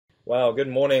Well, good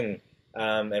morning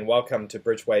and welcome to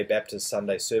Bridgeway Baptist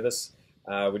Sunday service.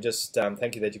 We just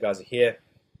thank you that you guys are here,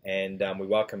 and we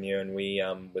welcome you. And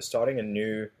we're starting a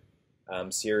new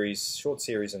short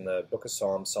series in the Book of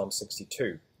Psalms, Psalm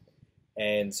 62,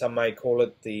 and some may call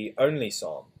it the only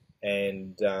Psalm.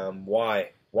 And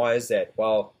why? Why is that?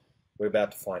 Well, we're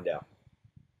about to find out.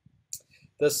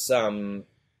 This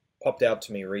popped out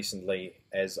to me recently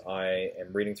as I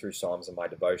am reading through Psalms in my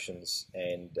devotions,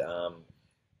 and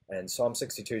Psalm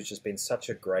 62 has just been such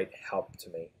a great help to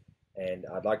me. And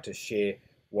I'd like to share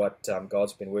what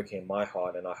God's been working in my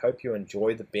heart. And I hope you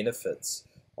enjoy the benefits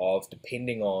of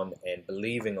depending on and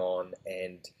believing on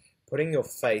and putting your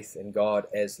faith in God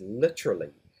as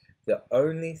literally the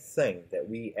only thing that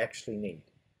we actually need.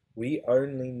 We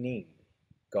only need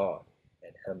God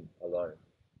and Him alone.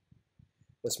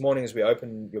 This morning, as we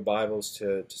open your Bibles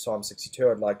to Psalm 62,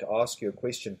 I'd like to ask you a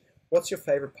question. What's your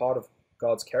favorite part of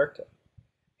God's character?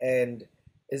 And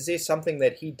is there something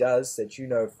that He does that you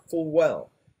know full well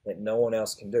that no one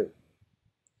else can do?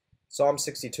 Psalm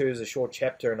 62 is a short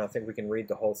chapter, and I think we can read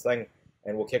the whole thing.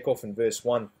 And we'll kick off in verse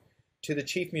 1. To the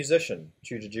chief musician,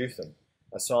 to Jeduthun,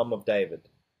 a psalm of David.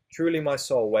 Truly my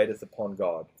soul waiteth upon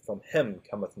God. From Him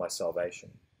cometh my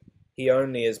salvation. He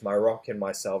only is my rock and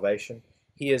my salvation.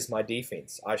 He is my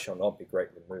defense. I shall not be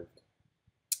greatly moved.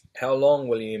 How long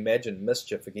will you imagine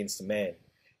mischief against a man?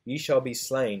 Ye shall be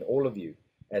slain, all of you.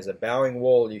 As a bowing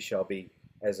wall you shall be,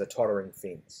 as a tottering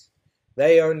fence.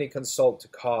 They only consult to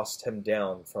cast him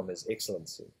down from his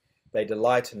excellency. They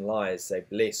delight in lies, they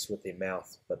bless with their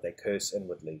mouth, but they curse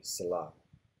inwardly. Selah.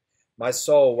 My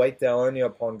soul, wait thou only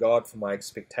upon God, for my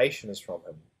expectation is from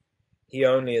Him. He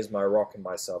only is my rock and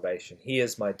my salvation. He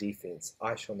is my defense.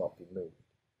 I shall not be moved.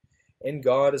 In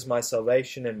God is my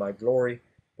salvation and my glory,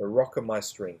 the rock of my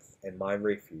strength, and my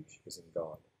refuge is in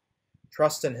God.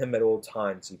 Trust in Him at all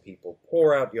times, ye people.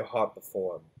 Pour out your heart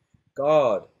before Him.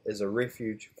 God is a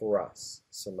refuge for us.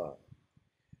 Selah.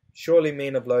 Surely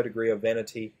men of low degree are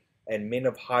vanity, and men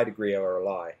of high degree are a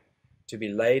lie. To be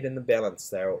laid in the balance,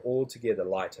 they are altogether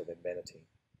lighter than vanity.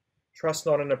 Trust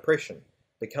not in oppression.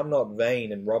 Become not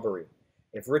vain in robbery.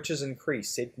 If riches increase,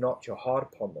 set not your heart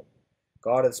upon them.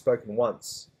 God hath spoken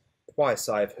once. Twice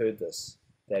I have heard this,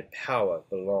 that power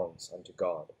belongs unto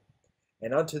God.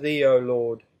 And unto Thee, O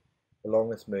Lord,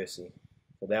 belongeth mercy,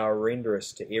 for Thou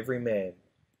renderest to every man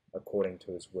according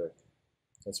to his work.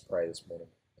 Let's pray this morning.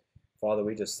 Father,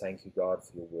 we just thank you, God,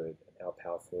 for your word and how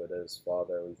powerful it is.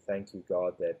 Father, we thank you,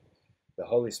 God, that the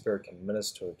Holy Spirit can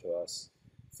minister to us,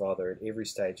 Father, at every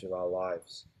stage of our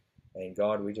lives. And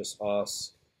God, we just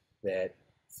ask that,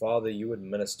 Father, you would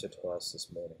minister to us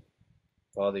this morning.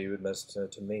 Father, you would minister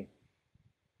to me.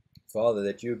 Father,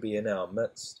 that you would be in our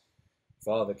midst.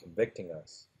 Father, convicting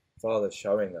us. Father,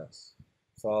 showing us.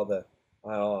 Father,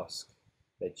 I ask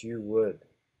that you would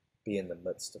be in the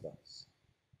midst of us.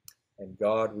 And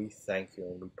God, we thank you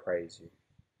and we praise you.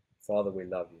 Father, we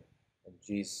love you. In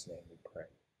Jesus' name we pray.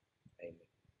 Amen.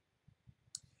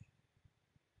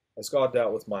 As God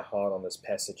dealt with my heart on this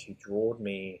passage, He drawed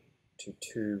me to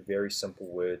two very simple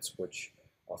words which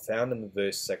are found in the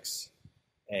verse 6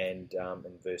 and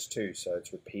in verse 2. So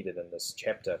it's repeated in this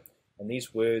chapter. And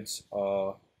these words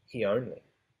are He only.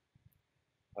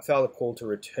 I felt a call to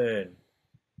return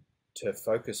to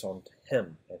focus on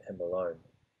Him and Him alone.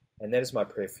 And that is my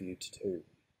prayer for you too,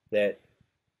 that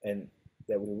we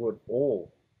would all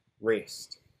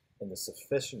rest in the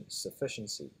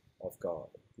sufficiency of God,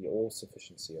 the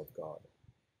all-sufficiency of God,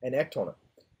 and act on it.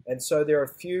 And so there are a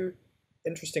few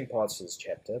interesting parts to this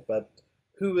chapter, but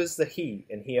who is the He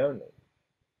and He only?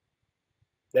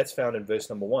 That's found in verse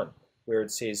number 1, where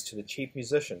it says, to the chief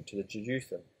musician, to the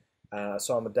Jeduthun,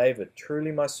 Psalm of David,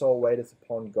 truly my soul waiteth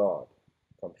upon God.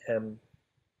 From Him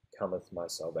cometh my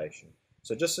salvation.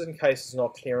 So just in case it's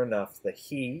not clear enough, the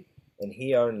He and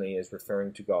He only is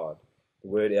referring to God. The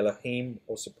word Elohim,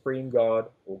 or Supreme God,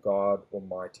 or God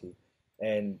Almighty.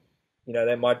 And,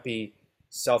 that might be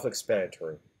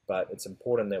self-explanatory, but it's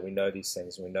important that we know these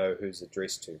things and we know who's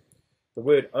addressed to. The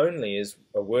word only is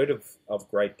a word of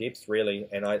great depth, really,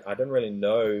 and I didn't really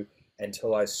know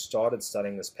until I started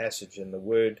studying this passage. And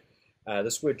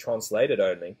this word translated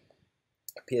only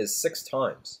appears 6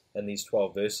 times in these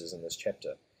 12 verses in this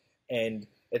chapter. And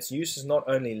its use is not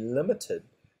only limited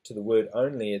to the word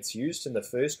only, it's used in the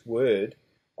first word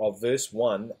of verse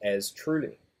 1 as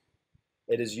truly.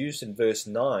 It is used in verse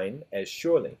 9 as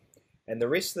surely. And the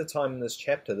rest of the time in this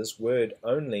chapter, this word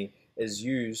only is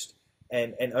used,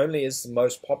 and only is the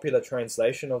most popular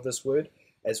translation of this word,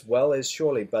 as well as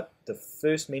surely, but the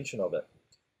first mention of it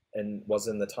and was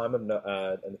in the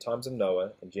times of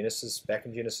Noah in Genesis, back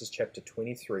in Genesis chapter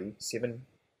 23, 7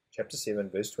 chapter 7,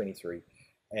 verse 23,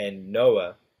 and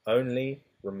Noah only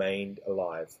remained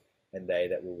alive, and they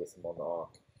that were with him on the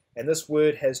ark. And this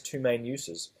word has two main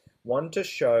uses. One, to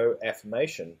show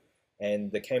affirmation,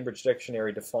 and the Cambridge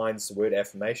Dictionary defines the word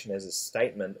affirmation as a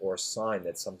statement or a sign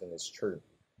that something is true.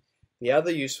 The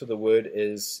other use for the word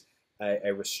is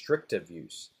a restrictive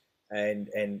use, and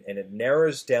it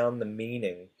narrows down the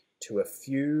meaning to a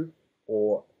few,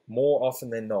 or more often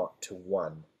than not to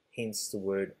one, hence the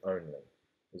word only.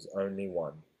 There's only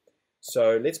one.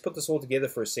 So let's put this all together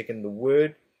for a second. The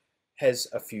word has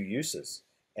a few uses,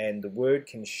 and the word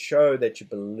can show that you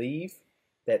believe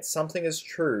that something is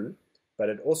true, but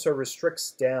it also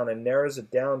restricts down and narrows it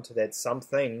down to that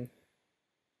something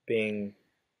being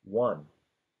one.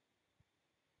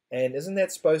 And isn't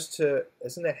that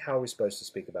how we're supposed to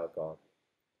speak about God?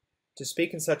 To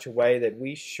speak in such a way that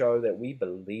we show that we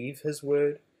believe His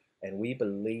word and we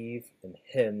believe in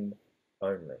Him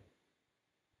only.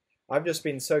 I've just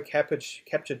been so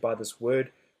captured by this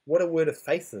word. What a word of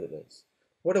faith it is.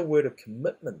 What a word of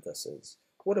commitment this is.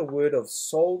 What a word of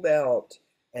sold out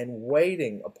and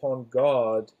waiting upon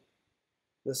God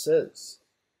this is.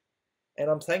 And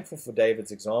I'm thankful for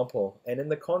David's example. And in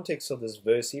the context of this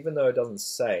verse, even though it doesn't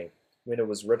say when it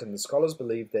was written, the scholars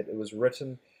believe that it was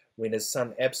written when his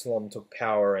son Absalom took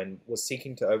power and was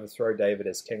seeking to overthrow David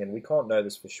as king. And we can't know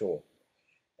this for sure.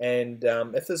 And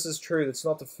if this is true, it's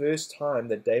not the first time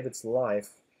that David's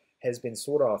life has been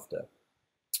sought after.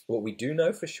 What we do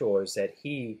know for sure is that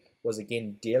he was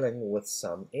again dealing with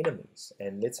some enemies.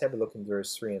 And let's have a look in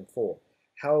verse 3 and 4.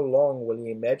 How long will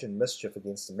ye imagine mischief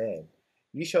against a man?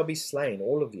 Ye shall be slain,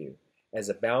 all of you. As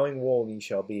a bowing wall ye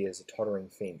shall be, as a tottering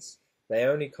fence. They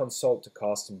only consult to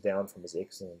cast him down from his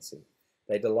excellency.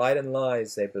 They delight in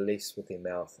lies, they bless with their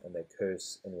mouth, and they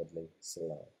curse inwardly.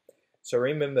 Selah. So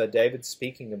remember, David's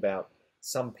speaking about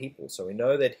some people. So we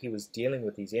know that he was dealing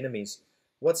with these enemies.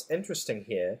 What's interesting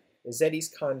here is that he's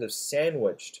kind of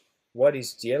sandwiched what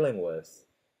he's dealing with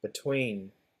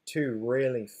between two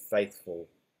really faithful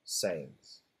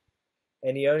sayings.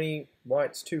 And he only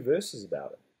writes 2 verses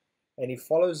about it. And he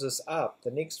follows this up. The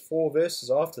next 4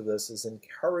 verses after this is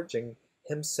encouraging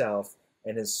himself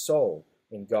and his soul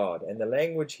in God. And the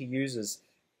language he uses,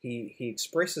 he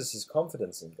expresses his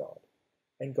confidence in God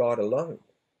and God alone.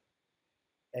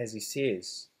 As he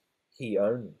says, He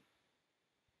only.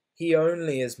 He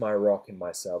only is my rock and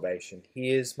my salvation.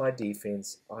 He is my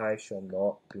defense. I shall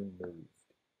not be moved.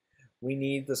 We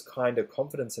need this kind of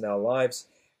confidence in our lives,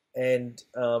 and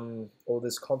or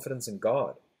this confidence in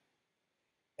God.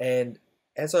 And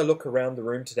as I look around the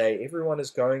room today, everyone is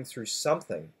going through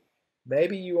something.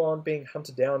 Maybe you aren't being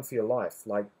hunted down for your life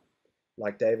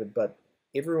like David, but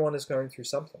everyone is going through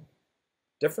something.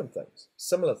 Different things,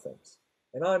 similar things.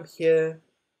 And I'm here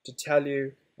to tell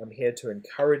you, I'm here to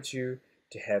encourage you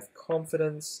to have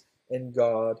confidence in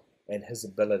God and His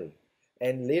ability.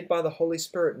 And led by the Holy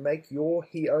Spirit, make your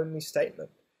He only statement.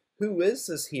 Who is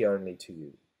this He only to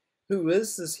you? Who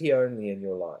is this He only in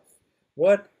your life?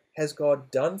 What has God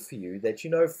done for you that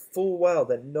you know full well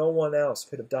that no one else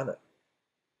could have done it?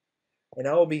 And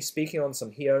I will be speaking on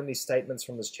some He only statements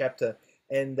from this chapter,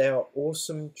 and they are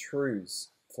awesome truths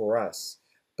for us.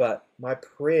 But my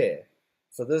prayer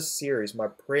for this series, my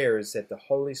prayer is that the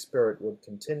Holy Spirit would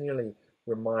continually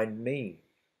remind me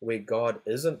where God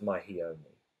isn't my He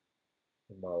only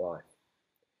in my life.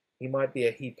 He might be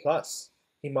a He plus.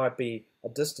 He might be a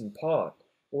distant part,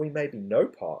 or He may be no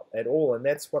part at all. And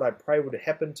that's what I pray would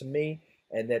happen to me,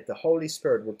 and that the Holy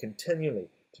Spirit would continually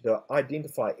to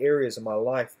identify areas in my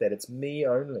life that it's me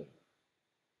only,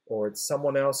 or it's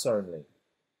someone else only,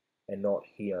 and not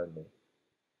He only.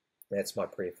 That's my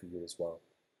prayer for you as well.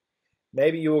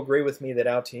 Maybe you'll agree with me that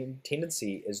our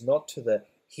tendency is not to the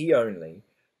He only,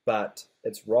 but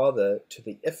it's rather to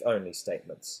the if only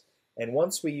statements. And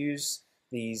once we use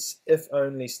these if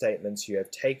only statements, you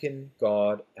have taken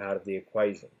God out of the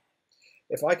equation.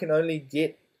 If I can only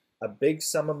get a big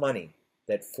sum of money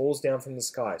that falls down from the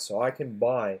sky so I can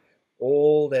buy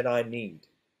all that I need,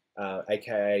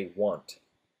 aka want,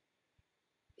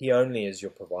 He only is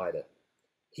your provider.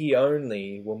 He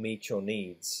only will meet your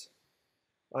needs.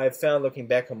 I have found, looking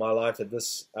back on my life, that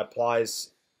this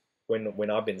applies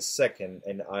when I've been sick.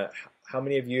 And how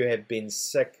many of you have been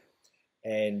sick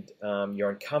and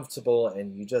you're uncomfortable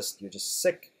and you're just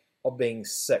sick of being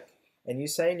sick? And you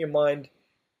say in your mind,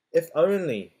 if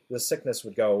only the sickness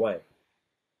would go away.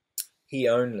 He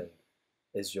only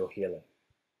is your healer.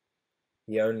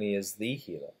 He only is the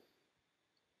healer.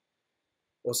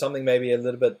 Or something maybe a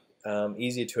little bit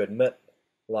easier to admit,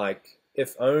 like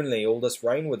if only all this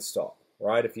rain would stop,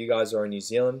 right? If you guys are in New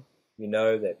Zealand, you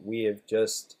know that we have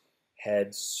just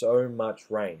had so much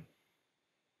rain.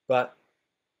 But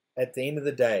at the end of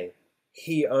the day,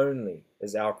 He only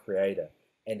is our Creator,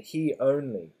 and He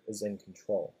only is in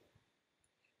control.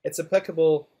 It's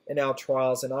applicable in our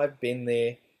trials, and I've been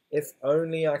there. If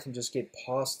only I can just get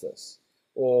past this,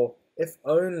 or if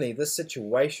only this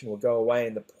situation will go away.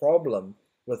 And the problem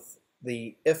with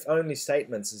the if only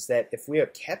statements is that if we are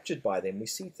captured by them, we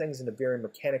see things in a very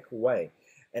mechanical way.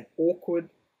 An awkward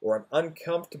or an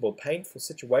uncomfortable, painful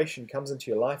situation comes into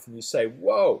your life, and you say,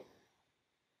 whoa,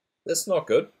 that's not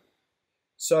good.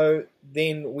 So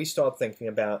then we start thinking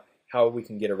about how we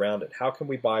can get around it. How can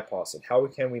we bypass it? How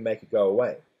can we make it go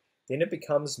away? Then it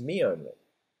becomes me only.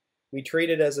 We treat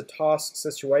it as a task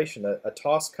situation. A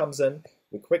task comes in,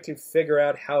 we quickly figure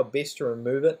out how best to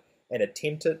remove it and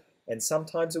attempt it, and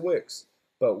sometimes it works.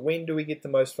 But when do we get the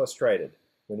most frustrated?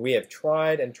 When we have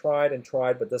tried and tried and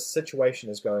tried, but this situation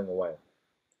is going away,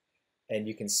 and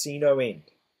you can see no end.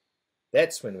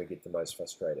 That's when we get the most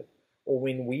frustrated. Or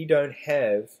when we don't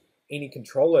have any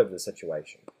control over the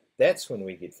situation. That's when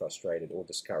we get frustrated or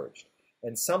discouraged.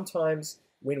 And sometimes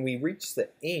when we reach the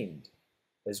end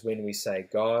is when we say,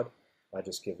 God, I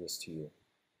just give this to you.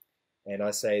 And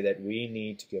I say that we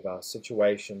need to give our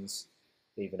situations,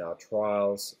 even our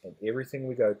trials, and everything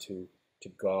we go to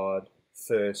God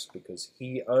first, because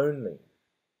He only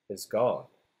is God.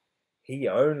 He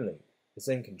only is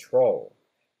in control.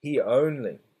 He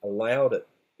only allowed it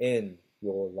in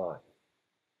your life.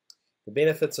 The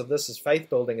benefits of this is faith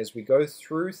building as we go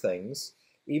through things,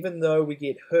 even though we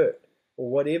get hurt or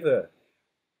whatever,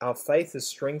 our faith is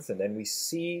strengthened and we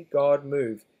see God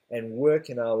move and work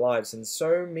in our lives. And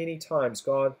so many times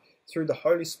God, through the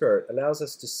Holy Spirit, allows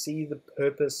us to see the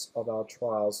purpose of our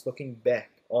trials, looking back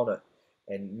on it.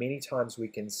 And many times we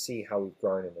can see how we've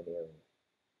grown in an area.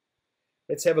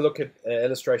 Let's have a look at an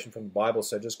illustration from the Bible.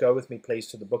 So just go with me, please,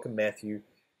 to the book of Matthew,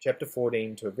 chapter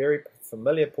 14, to a very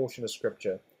familiar portion of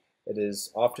Scripture. It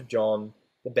is after John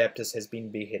the Baptist has been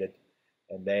beheaded,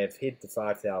 and they have hid the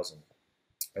 5,000.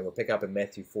 And we'll pick up in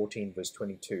Matthew 14, verse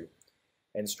 22.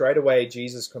 And straightway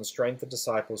Jesus constrained the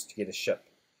disciples to get a ship,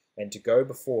 and to go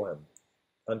before him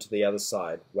unto the other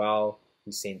side, while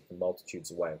he sent the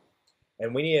multitudes away.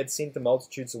 And when he had sent the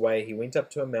multitudes away, he went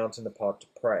up to a mountain apart to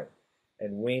pray.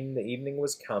 And when the evening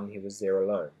was come, he was there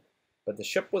alone. But the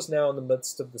ship was now in the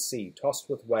midst of the sea, tossed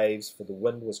with waves, for the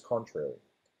wind was contrary.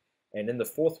 And in the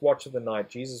fourth watch of the night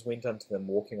Jesus went unto them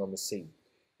walking on the sea.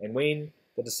 And when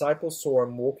the disciples saw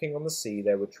him walking on the sea,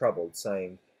 they were troubled,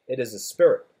 saying, It is a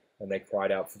spirit. And they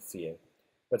cried out for fear.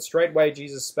 But straightway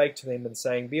Jesus spake to them, and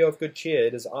saying, Be of good cheer,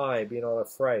 it is I, be not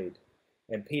afraid.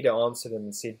 And Peter answered him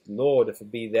and said, Lord, if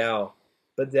it be thou,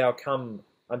 bid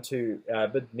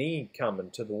me come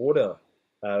into the water,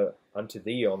 unto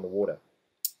thee on the water.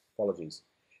 Apologies.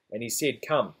 And he said,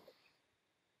 Come.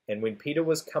 And when Peter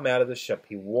was come out of the ship,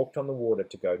 he walked on the water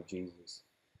to go to Jesus.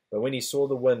 But when he saw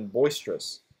the wind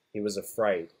boisterous, he was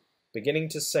afraid. Beginning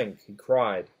to sink, he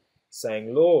cried,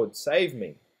 saying, Lord, save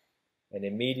me. And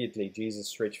immediately Jesus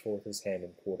stretched forth his hand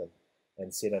and caught him,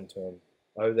 and said unto him,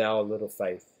 O thou of little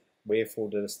faith, wherefore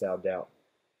didst thou doubt?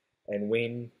 And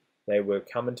when they were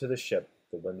come into the ship,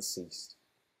 the wind ceased.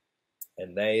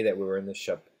 And they that were in the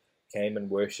ship came and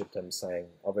worshipped him, saying,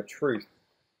 Of a truth,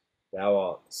 thou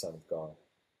art the Son of God.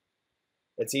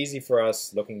 It's easy for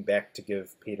us, looking back, to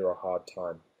give Peter a hard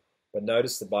time. But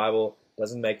notice the Bible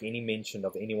doesn't make any mention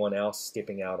of anyone else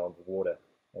stepping out on the water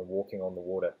and walking on the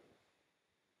water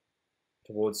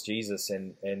towards Jesus,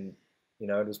 and you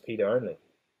know, it was Peter only.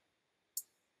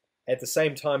 At the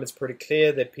same time, it's pretty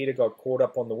clear that Peter got caught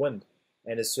up on the wind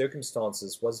and his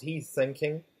circumstances. Was he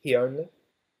thinking he only?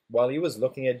 While he was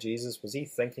looking at Jesus, was he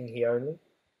thinking he only?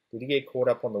 Did he get caught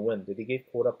up on the wind? Did he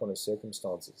get caught up on his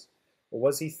circumstances? Or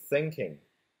was he thinking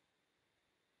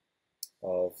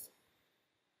of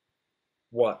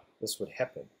what this would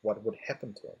happen, what would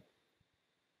happen to him?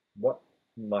 What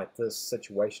might this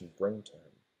situation bring to him?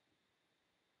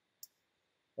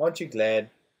 Aren't you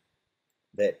glad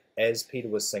that as Peter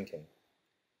was sinking,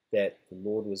 that the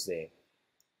Lord was there?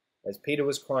 As Peter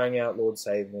was crying out, Lord,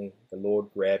 save me, the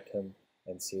Lord grabbed him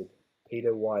and said,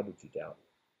 Peter, why did you doubt?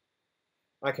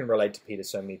 I can relate to Peter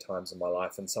so many times in my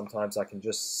life, and sometimes I can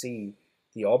just see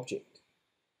the object,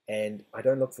 and I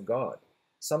don't look for God.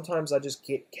 Sometimes I just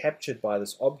get captured by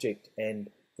this object and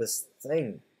this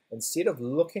thing, instead of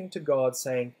looking to God,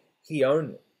 saying, He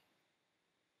only.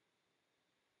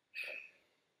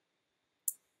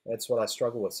 That's what I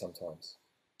struggle with sometimes.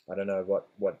 I don't know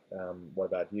what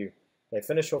about you. They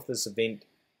finish off this event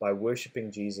by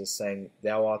worshipping Jesus, saying,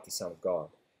 Thou art the Son of God.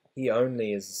 He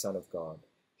only is the Son of God.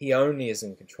 He only is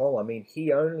in control. I mean,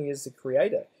 He only is the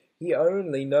Creator. He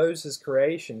only knows his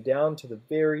creation down to the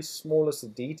very smallest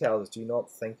of details. Do you not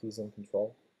think he's in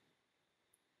control?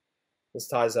 This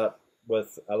ties up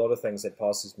with a lot of things that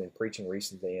Pastor's been preaching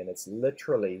recently, and it's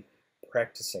literally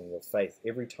practicing your faith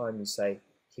every time you say,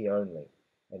 he only,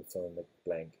 and fill in the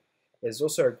blank. It's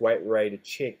also a great way to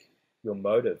check your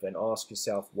motive and ask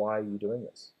yourself, why are you doing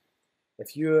this?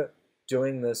 If you're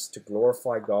doing this to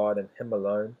glorify God and him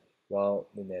alone, well,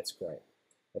 then that's great.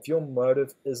 If your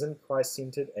motive isn't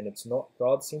Christ-centered and it's not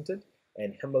God-centered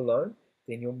and him alone,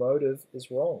 then your motive is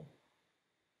wrong.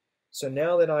 So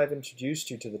now that I've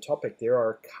introduced you to the topic, there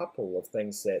are a couple of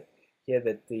things that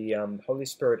the Holy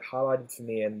Spirit highlighted for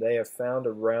me, and they are found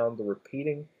around the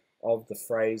repeating of the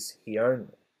phrase, he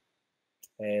only.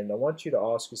 And I want you to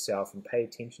ask yourself and pay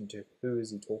attention to who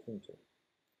is he talking to.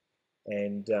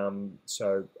 And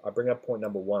so I bring up point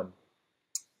number 1.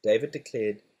 David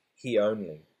declared he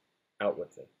only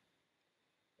outwardly.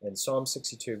 In Psalm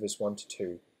 62, verse 1-2,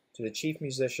 to the chief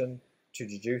musician, to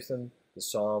Jeduthun, the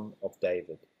Psalm of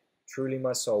David. Truly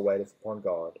my soul waiteth upon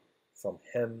God, from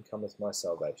him cometh my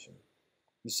salvation.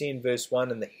 You see in verse 1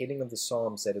 in the heading of the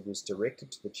Psalms that it was directed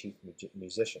to the chief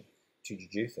musician, to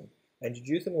Jeduthun. And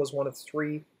Jeduthun was one of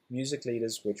 3 music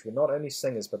leaders which were not only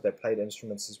singers, but they played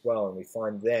instruments as well. And we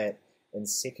find that in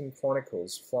 2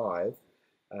 Chronicles 5,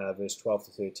 verse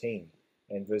 12-13.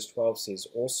 And verse 12 says,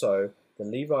 also the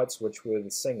Levites which were the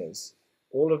singers,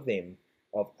 all of them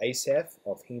of Asaph,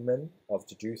 of Heman, of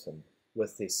Jeduthun,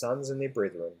 with their sons and their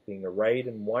brethren, being arrayed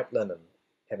in white linen,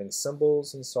 having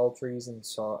cymbals and psalteries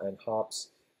and harps,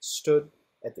 stood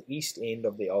at the east end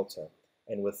of the altar,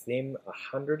 and with them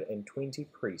 120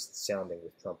 priests sounding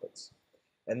with trumpets.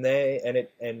 And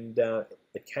it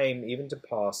came even to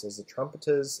pass, as the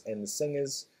trumpeters and the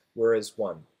singers were as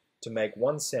one, to make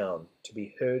one sound, to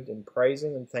be heard in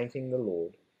praising and thanking the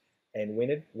Lord. And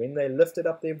when they lifted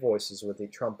up their voices with their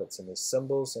trumpets and their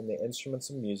cymbals and their instruments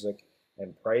of music,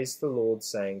 and praised the Lord,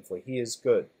 saying, for he is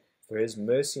good, for his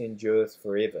mercy endureth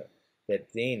forever, that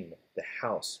then the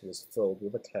house was filled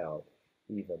with a cloud,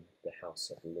 even the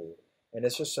house of the Lord. And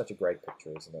it's just such a great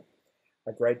picture, isn't it?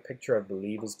 A great picture of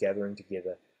believers gathering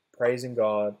together, praising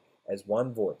God as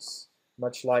one voice,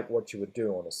 much like what you would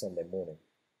do on a Sunday morning.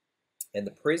 And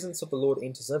the presence of the Lord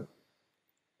enters in.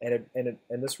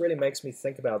 And this really makes me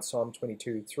think about Psalm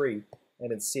 22:3,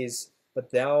 and it says,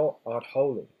 but thou art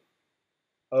holy,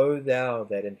 O thou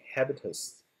that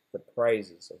inhabitest the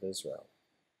praises of Israel.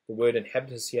 The word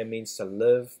inhabitest here means to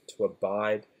live, to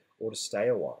abide, or to stay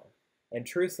a while. And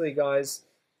truthfully, guys,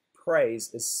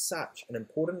 praise is such an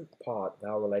important part of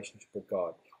our relationship with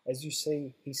God. As you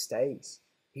see, he stays,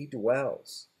 he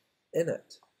dwells in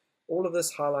it. All of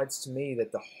this highlights to me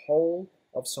that the whole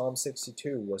of Psalm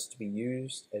 62 was to be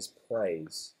used as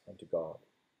praise unto God,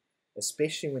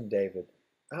 especially when David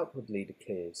outwardly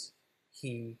declares,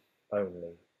 he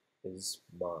only is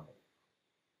mine.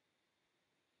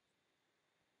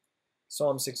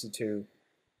 Psalm 62,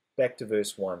 back to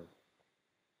verse 1,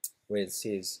 where it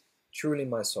says, truly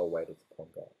my soul waiteth upon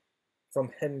God.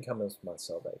 From him cometh my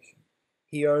salvation.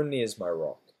 He only is my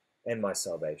rock and my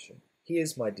salvation. He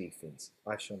is my defense.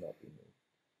 I shall not be moved.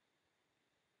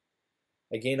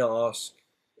 Again, I ask,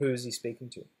 who is he speaking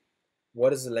to?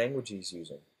 What is the language he's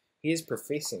using? He is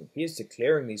professing, he is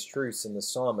declaring these truths in the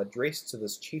psalm addressed to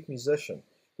this chief musician.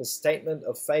 The statement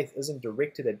of faith isn't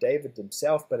directed at David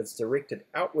himself, but it's directed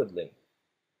outwardly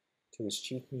to his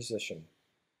chief musician,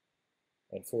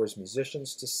 and for his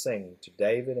musicians to sing to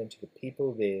David and to the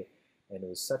people there. And it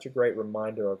was such a great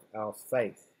reminder of our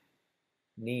faith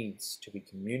needs to be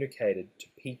communicated to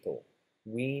people.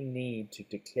 We need to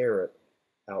declare it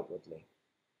outwardly.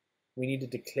 We need to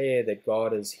declare that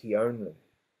God is he only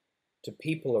to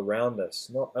people around us,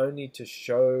 not only to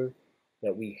show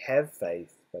that we have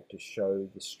faith, but to show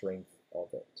the strength of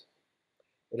it.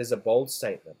 It is a bold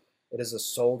statement. It is a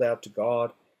sold out to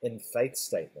God in faith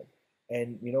statement.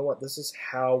 And you know what? This is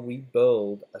how we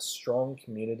build a strong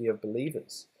community of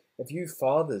believers. If you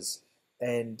fathers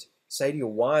and say to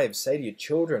your wives, say to your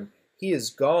children, he is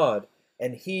God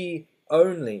and he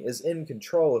only is in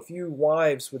control. If you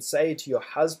wives would say to your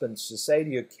husbands, to say to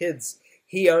your kids,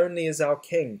 he only is our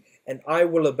king and I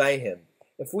will obey him.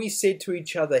 If we said to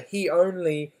each other, he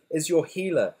only is your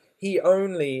healer, he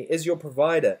only is your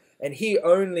provider, and he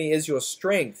only is your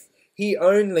strength, he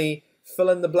only fill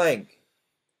in the blank,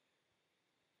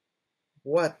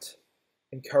 what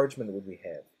encouragement would we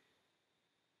have?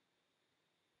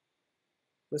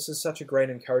 This is such a great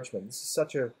encouragement. This is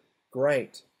such a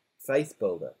great faith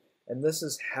builder. And this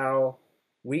is how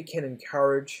we can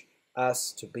encourage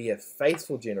us to be a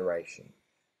faithful generation,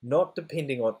 not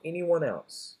depending on anyone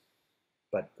else,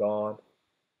 but God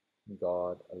in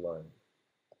God alone.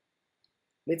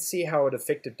 Let's see how it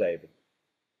affected David.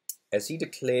 As he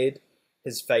declared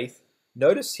his faith,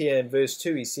 notice here in verse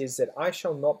 2 he says that I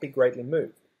shall not be greatly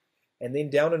moved. And then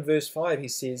down in verse 5 he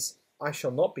says, I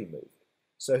shall not be moved.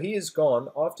 So he has gone,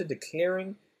 after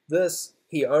declaring this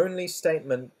he only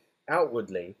statement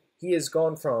outwardly, he has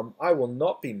gone from I will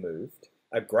not be moved,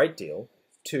 a great deal,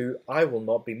 to I will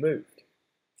not be moved.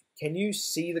 Can you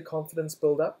see the confidence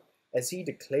build up as he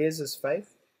declares his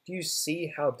faith? Do you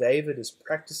see how David is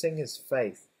practicing his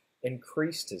faith,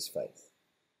 increased his faith?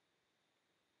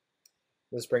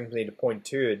 This brings me to point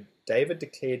 2. David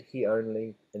declared he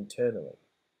only internally.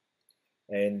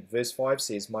 And verse 5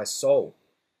 says, my soul,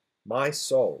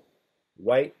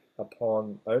 wait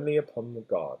only upon the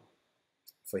God,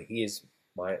 for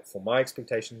my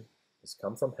expectation has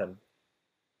come from him.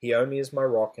 He only is my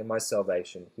rock and my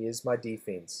salvation. He is my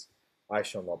defense. I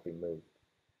shall not be moved.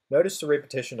 Notice the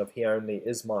repetition of he only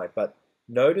is my, but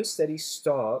notice that he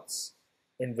starts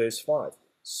in verse 5.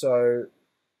 So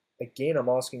again, I'm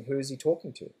asking, who is he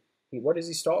talking to? What does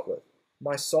he start with?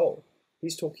 My soul.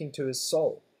 He's talking to his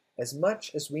soul. As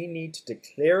much as we need to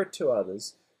declare it to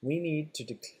others, we need to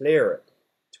declare it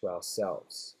to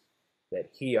ourselves, that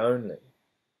he only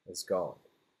is God.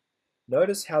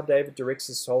 Notice how David directs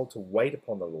his soul to wait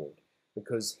upon the Lord,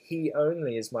 because he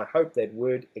only is my hope. That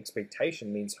word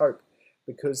expectation means hope,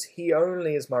 because he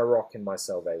only is my rock and my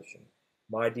salvation,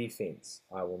 my defense.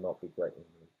 I will not be greatly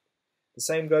moved. The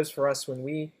same goes for us when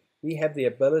we have the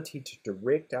ability to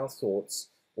direct our thoughts,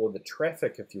 or the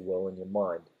traffic, if you will, in your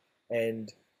mind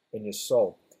and in your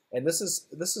soul. And this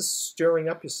is stirring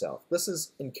up yourself. This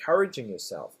is encouraging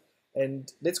yourself.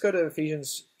 And let's go to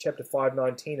Ephesians chapter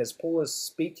 5:19, as Paul is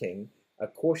speaking a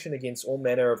caution against all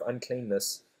manner of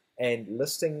uncleanness and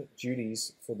listing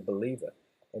duties for the believer.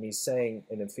 And he's saying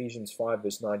in Ephesians 5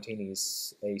 verse 19,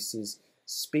 he says,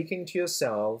 speaking to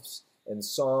yourselves in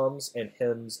psalms and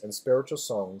hymns and spiritual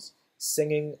songs,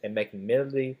 singing and making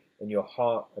melody in your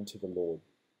heart unto the Lord.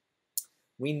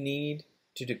 We need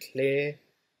to declare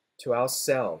to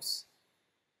ourselves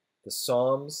the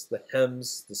psalms, the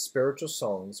hymns, the spiritual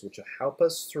songs, which will help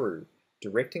us through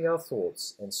directing our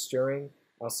thoughts and stirring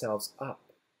ourselves up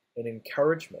in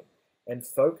encouragement and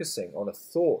focusing on a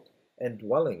thought and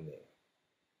dwelling there.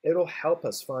 It'll help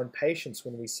us find patience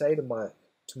when we say to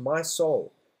my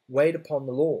soul, wait upon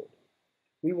the Lord.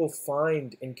 We will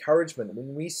find encouragement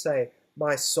when we say,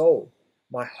 my soul,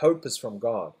 my hope is from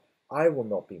God. I will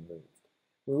not be moved.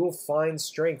 We will find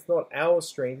strength, not our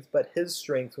strength, but his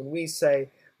strength, when we say,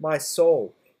 my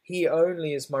soul, he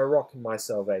only is my rock and my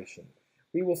salvation.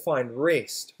 We will find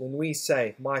rest when we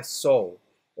say, my soul,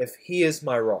 if he is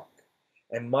my rock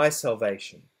and my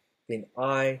salvation, then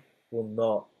I will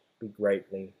not be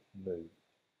greatly moved.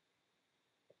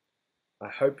 I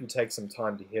hope you take some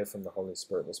time to hear from the Holy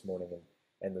Spirit this morning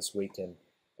and this weekend.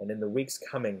 And in the weeks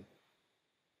coming,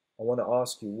 I want to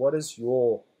ask you, what is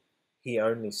your he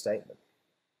only statement?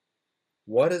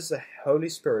 What is the Holy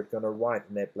Spirit going to write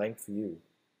in that blank for you?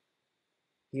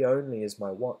 He only is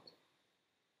my what?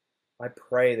 I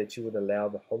pray that you would allow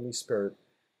the Holy Spirit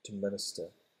to minister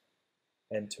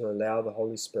and to allow the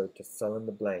Holy Spirit to fill in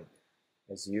the blank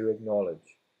as you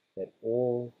acknowledge that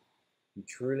all you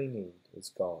truly need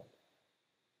is God.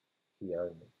 He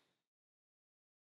only.